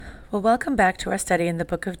Well, welcome back to our study in the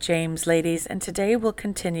book of James, ladies, and today we'll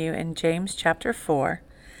continue in James chapter 4.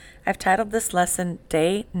 I've titled this lesson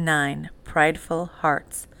Day 9, Prideful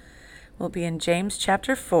Hearts. We'll be in James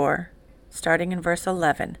chapter 4, starting in verse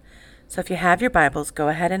 11. So if you have your Bibles, go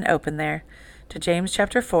ahead and open there to James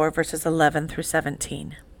chapter 4, verses 11 through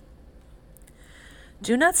 17.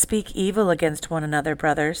 Do not speak evil against one another,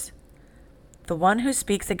 brothers. The one who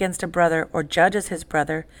speaks against a brother or judges his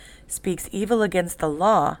brother speaks evil against the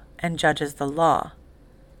law and judges the law.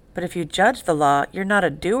 But if you judge the law, you're not a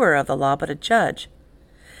doer of the law, but a judge.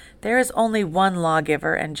 There is only one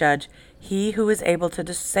lawgiver and judge, he who is able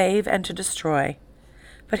to save and to destroy.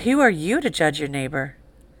 But who are you to judge your neighbor?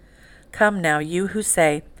 Come now, you who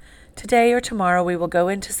say, today or tomorrow we will go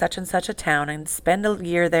into such and such a town and spend a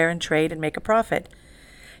year there and trade and make a profit.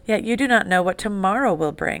 Yet you do not know what tomorrow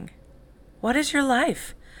will bring. What is your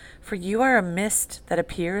life? For you are a mist that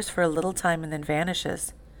appears for a little time and then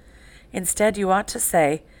vanishes. Instead, you ought to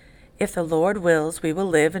say, if the Lord wills, we will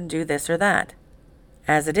live and do this or that.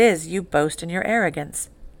 As it is, you boast in your arrogance.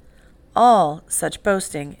 All such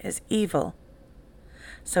boasting is evil.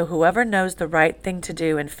 So whoever knows the right thing to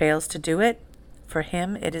do and fails to do it, for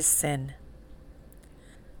him it is sin.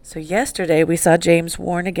 So yesterday we saw James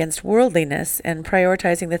warn against worldliness and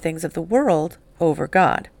prioritizing the things of the world over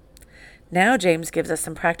God. Now James gives us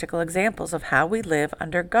some practical examples of how we live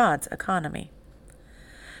under God's economy.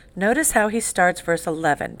 Notice how he starts verse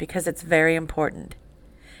 11 because it's very important.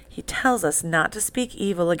 He tells us not to speak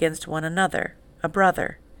evil against one another, a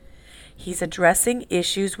brother. He's addressing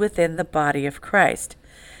issues within the body of Christ.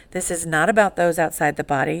 This is not about those outside the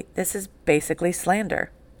body. This is basically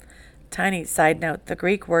slander. Tiny side note, the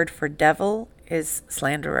Greek word for devil is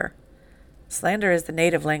slanderer. Slander is the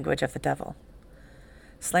native language of the devil.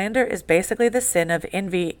 Slander is basically the sin of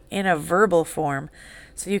envy in a verbal form,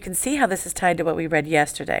 so you can see how this is tied to what we read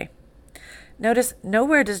yesterday. Notice,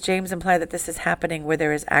 nowhere does James imply that this is happening where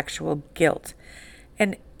there is actual guilt.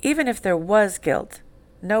 And even if there was guilt,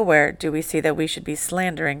 nowhere do we see that we should be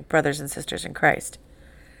slandering brothers and sisters in Christ.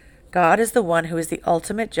 God is the one who is the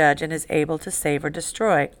ultimate judge and is able to save or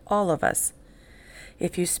destroy all of us.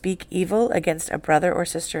 If you speak evil against a brother or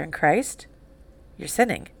sister in Christ, you're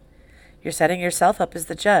sinning. You're setting yourself up as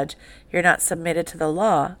the judge. You're not submitted to the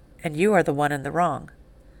law, and you are the one in the wrong.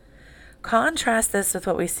 Contrast this with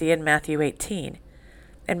what we see in Matthew 18.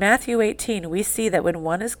 In Matthew 18, we see that when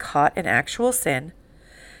one is caught in actual sin,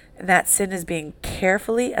 and that sin is being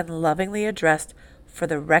carefully and lovingly addressed for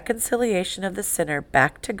the reconciliation of the sinner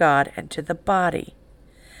back to God and to the body.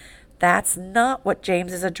 That's not what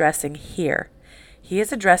James is addressing here. He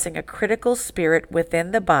is addressing a critical spirit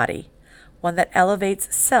within the body, one that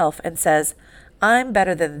elevates self and says, I'm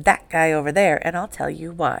better than that guy over there, and I'll tell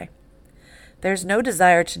you why. There's no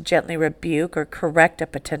desire to gently rebuke or correct a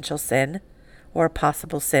potential sin or a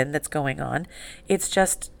possible sin that's going on. It's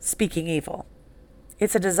just speaking evil.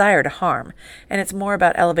 It's a desire to harm, and it's more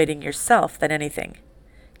about elevating yourself than anything.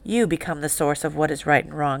 You become the source of what is right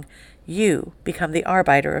and wrong. You become the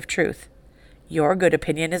arbiter of truth. Your good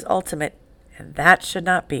opinion is ultimate, and that should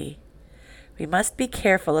not be. We must be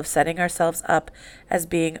careful of setting ourselves up as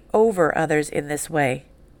being over others in this way.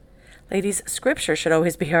 Ladies, Scripture should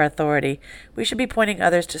always be our authority. We should be pointing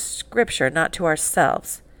others to Scripture, not to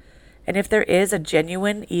ourselves. And if there is a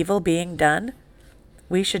genuine evil being done,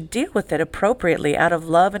 we should deal with it appropriately out of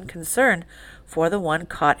love and concern for the one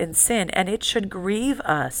caught in sin, and it should grieve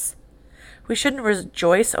us. We shouldn't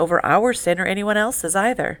rejoice over our sin or anyone else's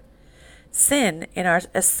either. Sin, in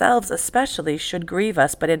ourselves especially, should grieve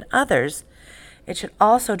us, but in others, it should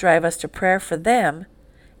also drive us to prayer for them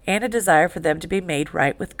and a desire for them to be made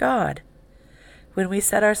right with God. When we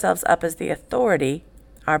set ourselves up as the authority,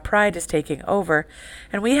 our pride is taking over,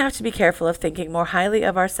 and we have to be careful of thinking more highly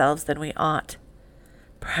of ourselves than we ought.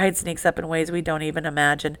 Pride sneaks up in ways we don't even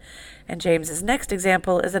imagine, and James's next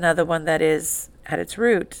example is another one that is, at its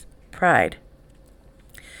root, pride.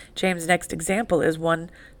 James' next example is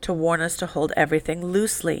one to warn us to hold everything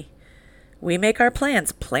loosely. We make our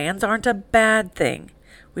plans. Plans aren't a bad thing.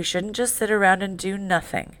 We shouldn't just sit around and do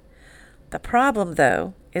nothing. The problem,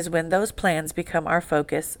 though, is when those plans become our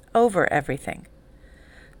focus over everything.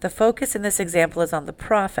 The focus in this example is on the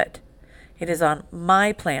prophet. It is on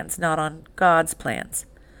my plans, not on God's plans.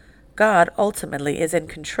 God ultimately is in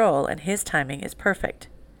control, and his timing is perfect.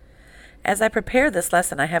 As I prepare this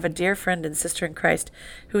lesson, I have a dear friend and sister in Christ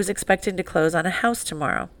who is expecting to close on a house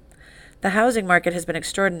tomorrow. The housing market has been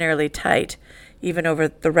extraordinarily tight, even over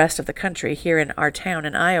the rest of the country, here in our town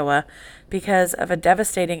in Iowa, because of a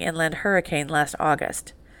devastating inland hurricane last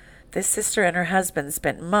August. This sister and her husband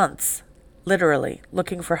spent months literally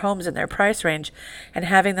looking for homes in their price range and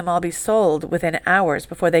having them all be sold within hours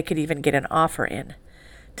before they could even get an offer in.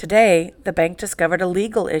 Today, the bank discovered a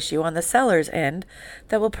legal issue on the seller's end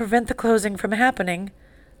that will prevent the closing from happening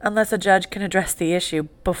unless a judge can address the issue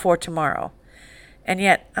before tomorrow. And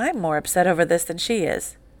yet, I'm more upset over this than she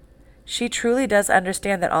is. She truly does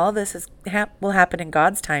understand that all of this will happen in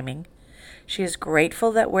God's timing. She is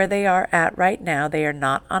grateful that where they are at right now, they are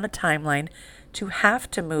not on a timeline to have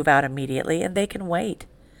to move out immediately, and they can wait.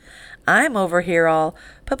 I'm over here all,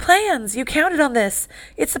 but plans, you counted on this.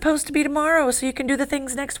 It's supposed to be tomorrow, so you can do the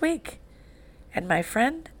things next week. And my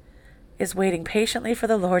friend is waiting patiently for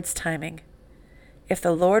the Lord's timing. If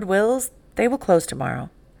the Lord wills, they will close tomorrow.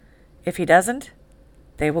 If he doesn't,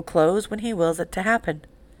 they will close when he wills it to happen.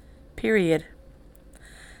 Period.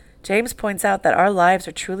 James points out that our lives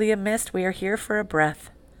are truly a mist. We are here for a breath.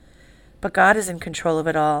 But God is in control of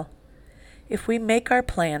it all. If we make our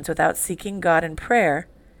plans without seeking God in prayer,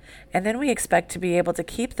 and then we expect to be able to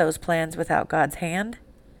keep those plans without God's hand,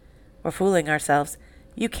 we're fooling ourselves.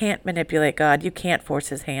 You can't manipulate God. You can't force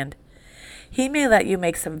his hand. He may let you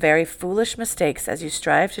make some very foolish mistakes as you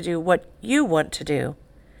strive to do what you want to do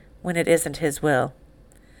when it isn't his will.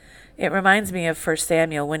 It reminds me of 1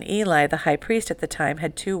 Samuel when Eli, the high priest at the time,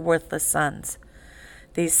 had 2 worthless sons.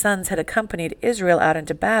 These sons had accompanied Israel out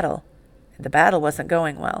into battle, and the battle wasn't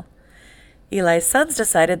going well. Eli's sons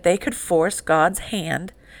decided they could force God's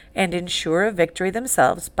hand and ensure a victory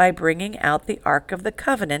themselves by bringing out the Ark of the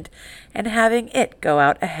Covenant and having it go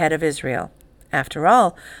out ahead of Israel. After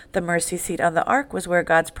all, the mercy seat on the Ark was where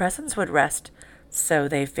God's presence would rest. So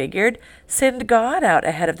they figured, send God out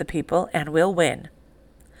ahead of the people and we'll win.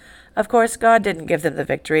 Of course, God didn't give them the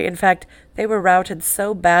victory. In fact, they were routed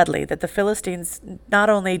so badly that the Philistines not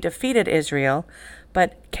only defeated Israel,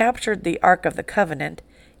 but captured the Ark of the Covenant.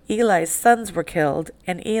 Eli's sons were killed,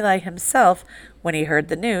 and Eli himself, when he heard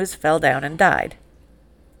the news, fell down and died.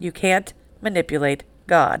 You can't manipulate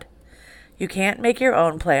God. You can't make your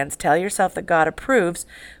own plans, tell yourself that God approves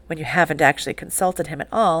when you haven't actually consulted him at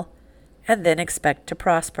all, and then expect to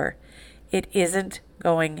prosper. It isn't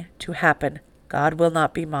going to happen. God will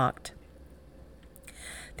not be mocked.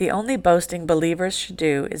 The only boasting believers should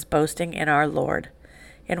do is boasting in our Lord,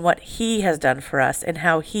 in what he has done for us, and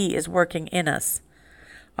how he is working in us.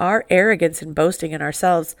 Our arrogance in boasting in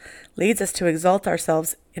ourselves leads us to exalt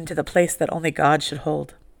ourselves into the place that only God should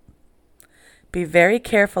hold. Be very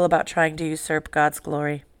careful about trying to usurp God's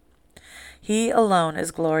glory. He alone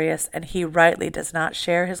is glorious, and he rightly does not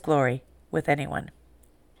share his glory with anyone.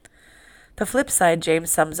 The flip side, James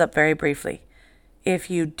sums up very briefly. If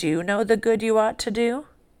you do know the good you ought to do,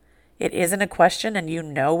 it isn't a question and you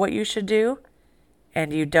know what you should do,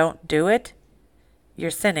 and you don't do it,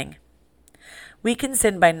 you're sinning. We can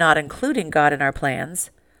sin by not including God in our plans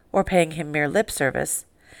or paying him mere lip service,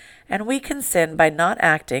 and we can sin by not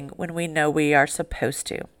acting when we know we are supposed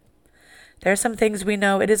to. There are some things we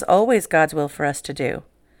know it is always God's will for us to do.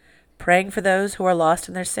 Praying for those who are lost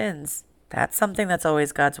in their sins, that's something that's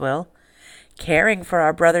always God's will. Caring for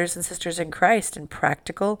our brothers and sisters in Christ in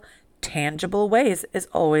practical, tangible ways is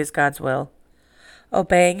always God's will.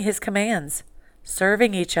 Obeying his commands,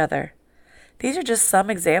 serving each other. These are just some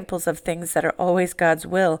examples of things that are always God's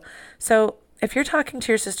will. So if you're talking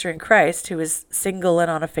to your sister in Christ who is single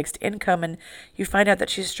and on a fixed income and you find out that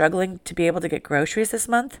she's struggling to be able to get groceries this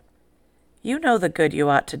month, you know the good you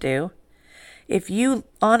ought to do. If you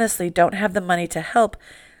honestly don't have the money to help,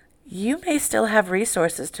 you may still have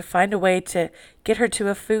resources to find a way to get her to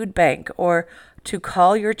a food bank or to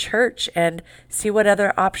call your church and see what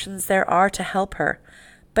other options there are to help her.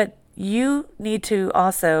 But you need to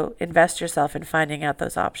also invest yourself in finding out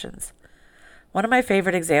those options. One of my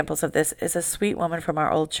favorite examples of this is a sweet woman from our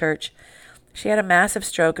old church. She had a massive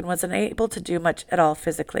stroke and was unable to do much at all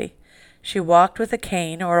physically. She walked with a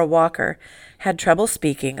cane or a walker, had trouble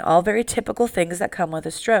speaking, all very typical things that come with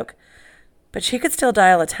a stroke. But she could still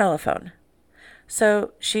dial a telephone.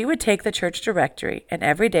 So she would take the church directory, and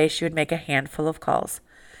every day she would make a handful of calls.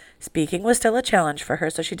 Speaking was still a challenge for her,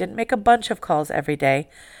 so she didn't make a bunch of calls every day,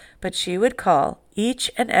 but she would call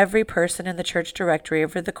each and every person in the church directory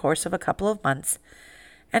over the course of a couple of months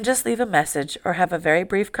and just leave a message or have a very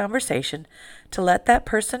brief conversation to let that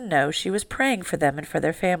person know she was praying for them and for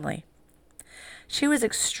their family. She was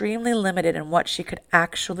extremely limited in what she could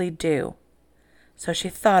actually do, so she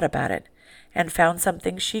thought about it and found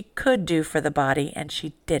something she could do for the body, and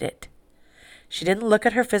she did it. She didn't look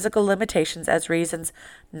at her physical limitations as reasons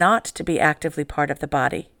not to be actively part of the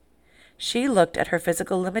body. She looked at her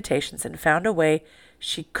physical limitations and found a way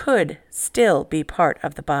she could still be part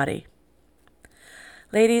of the body.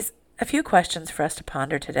 Ladies, a few questions for us to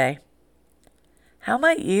ponder today. How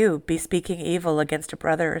might you be speaking evil against a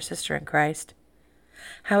brother or sister in Christ?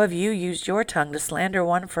 How have you used your tongue to slander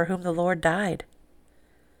one for whom the Lord died?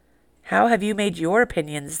 How have you made your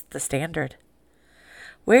opinions the standard?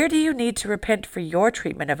 Where do you need to repent for your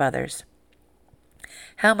treatment of others?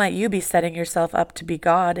 How might you be setting yourself up to be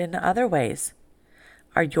God in other ways?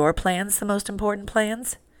 Are your plans the most important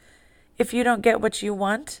plans? If you don't get what you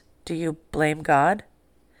want, do you blame God?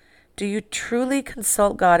 Do you truly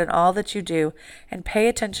consult God in all that you do and pay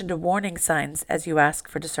attention to warning signs as you ask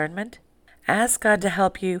for discernment? Ask God to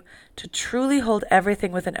help you to truly hold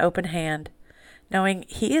everything with an open hand, knowing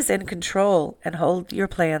He is in control, and hold your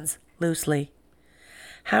plans loosely.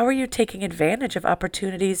 How are you taking advantage of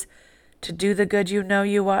opportunities to do the good you know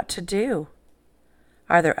you ought to do?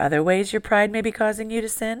 Are there other ways your pride may be causing you to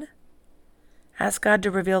sin? Ask God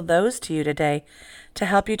to reveal those to you today to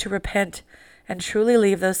help you to repent and truly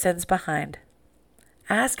leave those sins behind.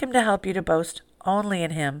 Ask Him to help you to boast only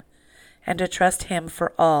in Him and to trust Him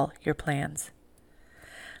for all your plans.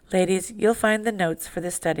 Ladies, you'll find the notes for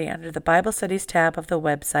this study under the Bible Studies tab of the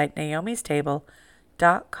website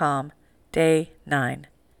naomistable.com, Day 9,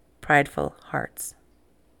 Prideful Hearts.